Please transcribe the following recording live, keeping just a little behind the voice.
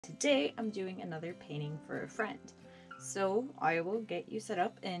Today I'm doing another painting for a friend. So I will get you set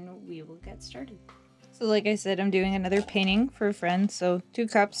up and we will get started. So like I said, I'm doing another painting for a friend. So 2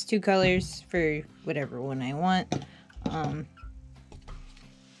 cups, 2 colors for whatever one I want. I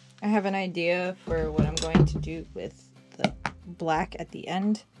have an idea for what I'm going to do with the black at the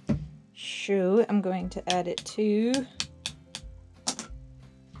end. So I'm going to add it to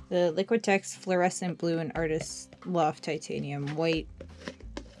the Liquitex Fluorescent Blue and Artist Loft Titanium White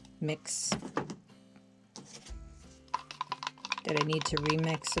mix that I need to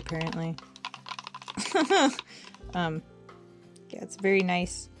remix apparently. Yeah, it's very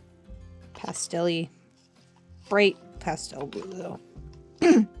nice pastel-y, bright pastel blue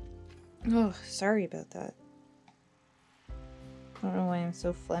though. Oh, sorry about that. I don't know why I'm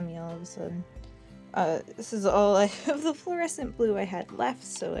so phlegmy all of a sudden. This is all I have the fluorescent blue I had left,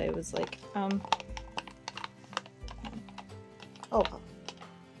 so I was like, oh,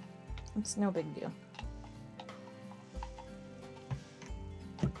 it's no big deal.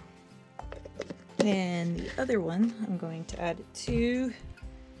 And the other one I'm going to add it to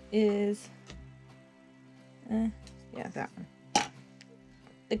is, yeah, that one.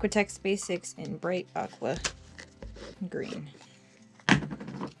 Liquitex Basics in Bright Aqua Green.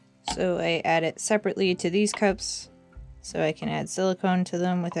 So I add it separately to these cups so I can add silicone to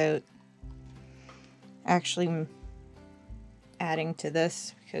them without actually adding to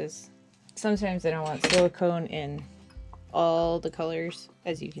this, because sometimes I don't want silicone in all the colors.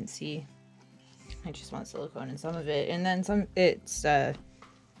 As you can see, I just want silicone in some of it, and then some. It's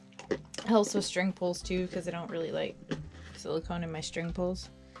helps with string pulls too, because I don't really like silicone in my string pulls.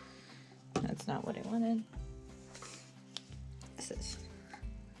 That's not what I wanted. This is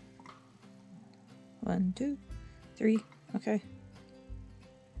 1, 2, 3. Okay.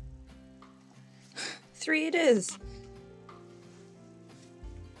 3 it is.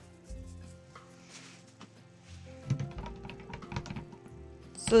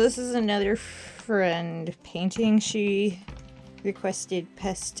 So this is another friend painting. She requested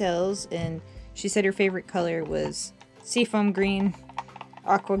pastels and she said her favorite color was seafoam green.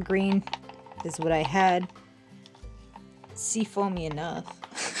 Aqua green is what I had. Seafoamy enough,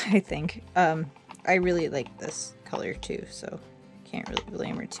 I think. I really like this color too, so can't really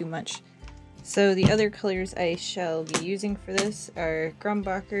blame her too much. So the other colors I shall be using for this are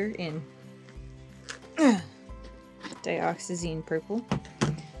Grumbacher in dioxazine purple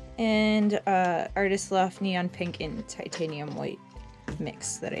and Artist Loft Neon Pink in Titanium White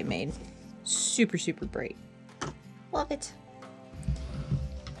mix that I made. Super, super bright. Love it.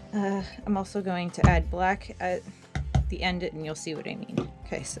 I'm also going to add black at the end and you'll see what I mean.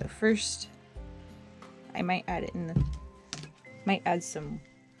 Okay, so first I might add it in the, might add some,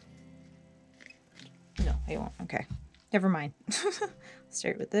 no, I won't. Okay, never mind.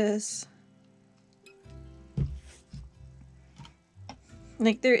 Start with this.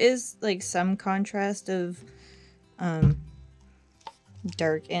 Like there is like some contrast of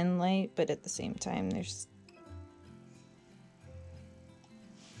dark and light, but at the same time there's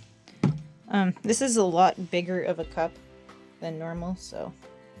this is a lot bigger of a cup than normal, so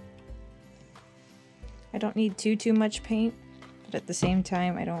I don't need too much paint, but at the same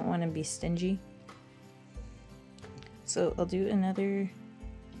time I don't want to be stingy. So I'll do another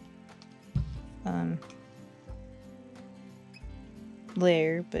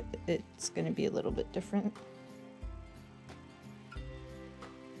layer, but it's going to be a little bit different.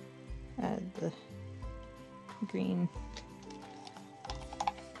 Add the green.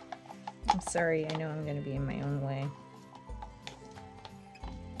 I'm sorry, I know I'm going to be in my own way.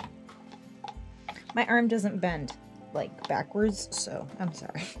 My arm doesn't bend like backwards, so I'm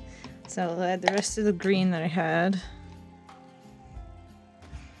sorry. So I'll add the rest of the green that I had.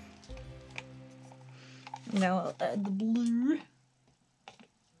 Now I'll add the blue.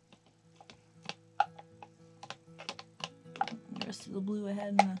 The rest of the blue I had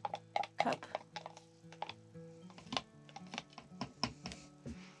in the cup.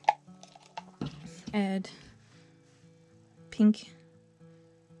 Add pink.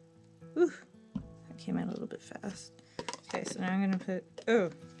 Ooh, that came out a little bit fast. Okay, so now I'm gonna put, oh,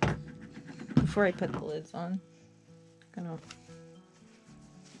 before I put the lids on, I'm gonna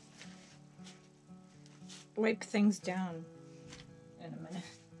wipe things down in a minute.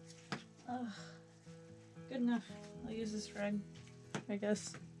 Ugh, good enough. I'll use this rag, I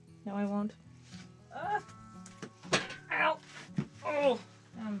guess. No, I won't. Ow! Oh,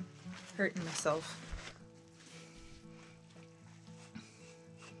 I'm hurting myself.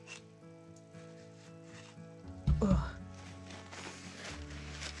 Ugh.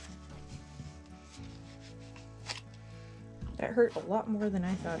 There. That hurt a lot more than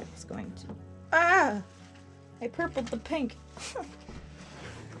I thought it was going to. Ah! I purpled the pink.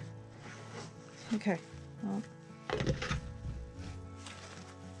 Okay. Well.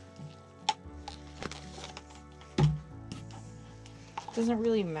 Doesn't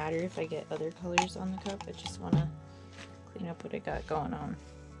really matter if I get other colors on the cup. I just want to clean up what I got going on.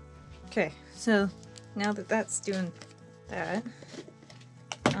 Okay, so now that that's doing that,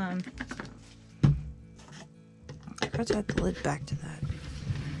 I forgot to add the lid back to that.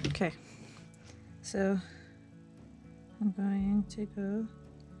 Okay, so I'm going to go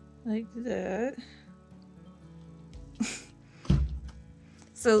like that.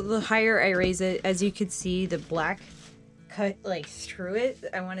 So the higher I raise it, as you can see, the black cut like through it.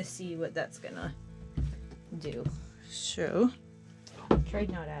 I want to see what that's gonna do. So, tried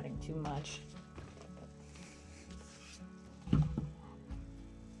not adding too much.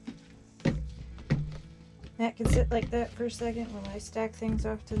 That can sit like that for a second while I stack things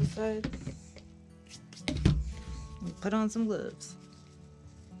off to the side. And put on some gloves.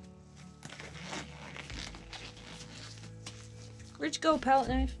 Where'd you go, palette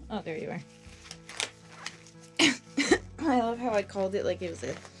knife? Oh, there you are. I love how I called it like it was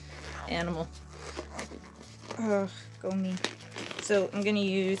an animal. Oh, go me. So I'm gonna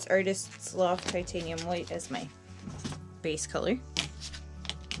use Artist's Loft Titanium White as my base color.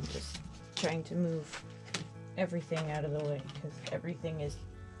 I'm just trying to move everything out of the way because everything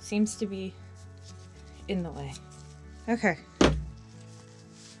seems to be in the way. Okay.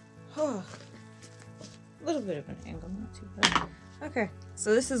 Oh, a little bit of an angle, not too bad. Okay,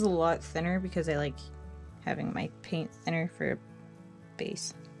 so this is a lot thinner because I like having my paint thinner for a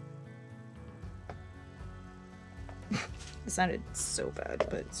base. It sounded so bad,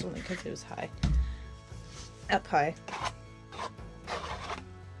 but it's only because it was high. Up high.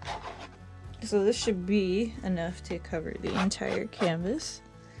 So this should be enough to cover the entire canvas.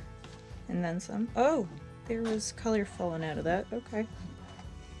 And then some. Oh, there was color falling out of that. Okay.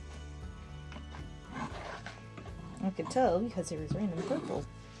 I could tell because there was random purple.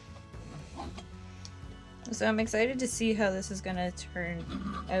 So I'm excited to see how this is gonna turn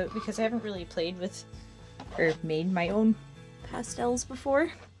out because I haven't really played with or made my own pastels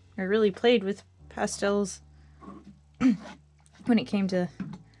before. I really played with pastels when it came to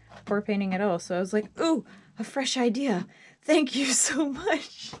pour painting at all. So I was like, ooh, a fresh idea. Thank you so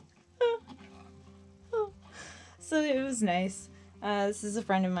much. So it was nice. This is a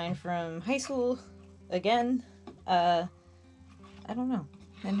friend of mine from high school again. I don't know.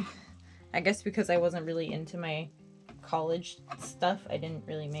 And I guess because I wasn't really into my college stuff, I didn't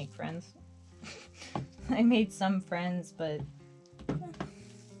really make friends. I made some friends, but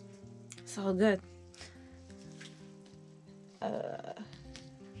it's all good.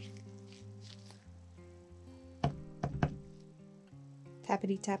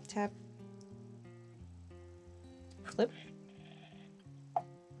 Tappity tap tap. Flip.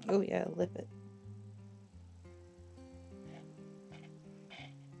 Oh yeah, lip it.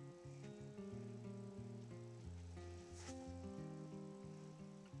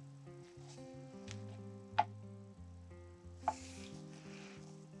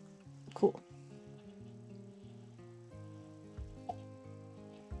 Cool.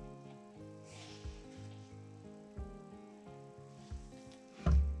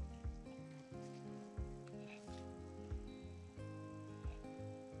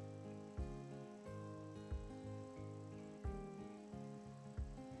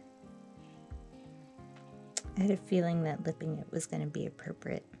 I had a feeling that lipping it was going to be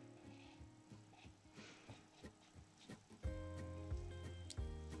appropriate.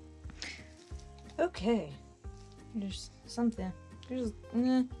 Okay. There's something. There's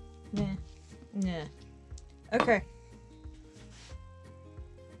nah. Okay.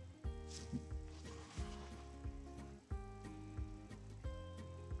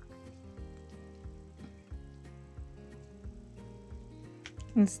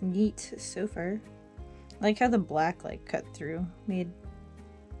 It's neat so far. I like how the black like cut through, made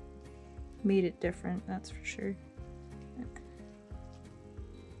it different, that's for sure.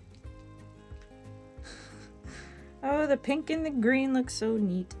 Oh, the pink and the green look so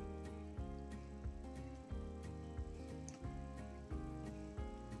neat.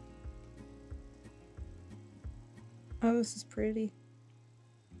 Oh, this is pretty.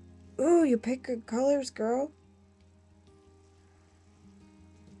 Ooh, you pick good colors, girl.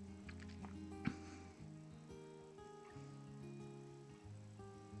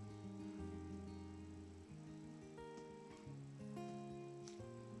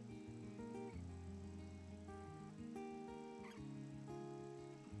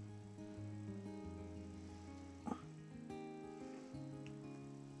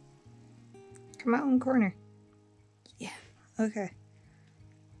 Come out in the corner. Yeah. Okay.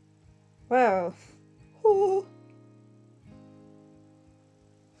 Wow. Ooh.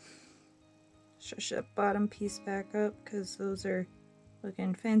 Shush that bottom piece back up because those are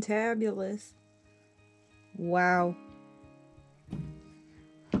looking fantabulous. Wow.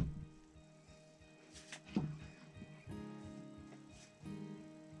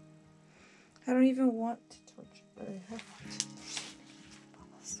 I don't even want to torch it, but I have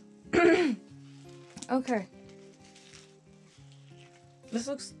to. Okay. This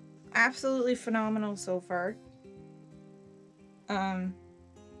looks absolutely phenomenal so far. Oh.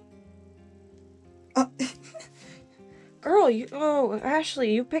 Girl,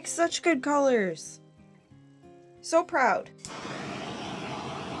 Ashley, you picked such good colors. So proud.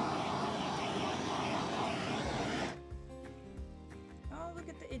 Oh, look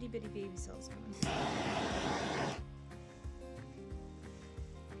at the itty bitty baby cells coming.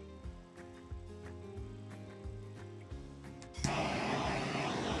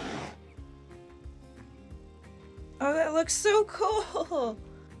 Oh, that looks so cool.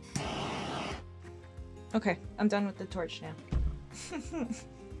 Okay, I'm done with the torch now.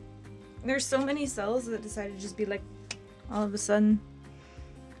 There's so many cells that decided to just be like, all of a sudden.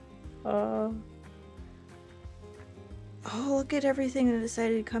 Oh, look at everything that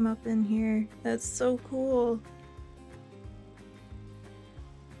decided to come up in here. That's so cool.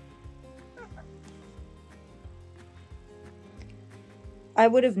 I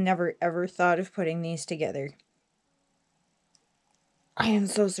would have never ever thought of putting these together. I am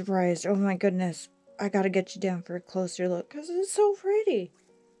so surprised. Oh my goodness. I gotta get you down for a closer look because it's so pretty.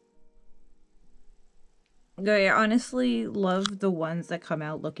 I honestly love the ones that come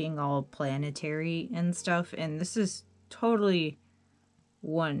out looking all planetary and stuff, and this is totally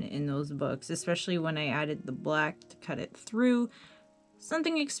one in those books, especially when I added the black to cut it through.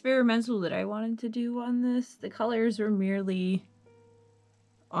 Something experimental that I wanted to do on this. The colors were merely,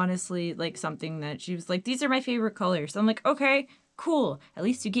 honestly, like something that she was like, these are my favorite colors. I'm like, okay, cool. At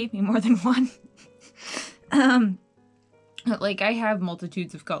least you gave me more than one. Like, I have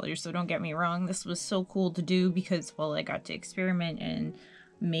multitudes of colors, so don't get me wrong. This was so cool to do because, well, I got to experiment and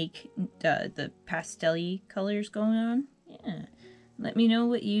make the pastel-y colors going on. Yeah. Let me know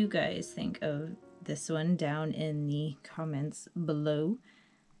what you guys think of this one down in the comments below.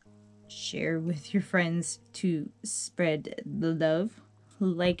 Share with your friends to spread the love.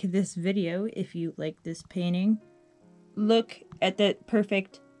 Like this video if you like this painting. Look at that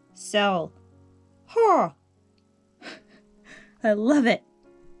perfect cell. Huh! I love it.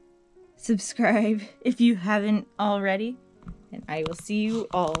 Subscribe if you haven't already, and I will see you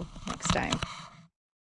all next time.